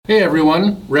Hey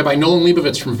everyone, Rabbi Nolan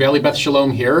Leibovitz from Valley Beth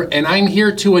Shalom here, and I'm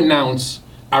here to announce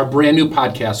our brand new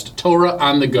podcast, Torah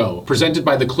on the Go, presented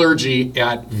by the clergy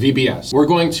at VBS. We're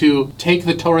going to take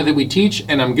the Torah that we teach,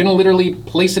 and I'm going to literally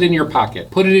place it in your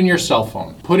pocket, put it in your cell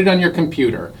phone, put it on your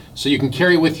computer, so you can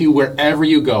carry it with you wherever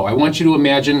you go. I want you to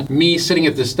imagine me sitting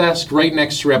at this desk right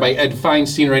next to Rabbi Ed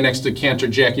Feinstein, right next to Cantor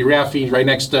Jackie Raffi, right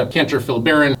next to Cantor Phil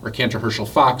Barron, or Cantor Herschel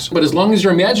Fox. But as long as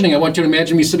you're imagining, I want you to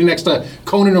imagine me sitting next to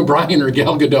Conan O'Brien or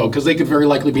Gal Gadot, because they could very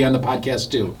likely be on the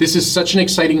podcast too. This is such an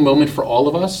exciting moment for all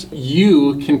of us.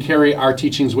 You can carry our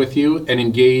teachings with you and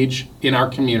engage in our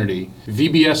community.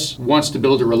 VBS wants to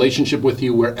build a relationship with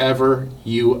you wherever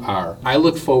you are. I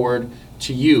look forward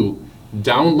to you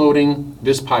downloading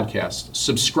this podcast,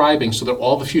 subscribing so that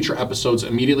all the future episodes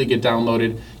immediately get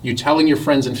downloaded, you telling your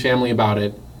friends and family about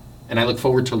it, and I look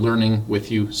forward to learning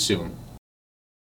with you soon.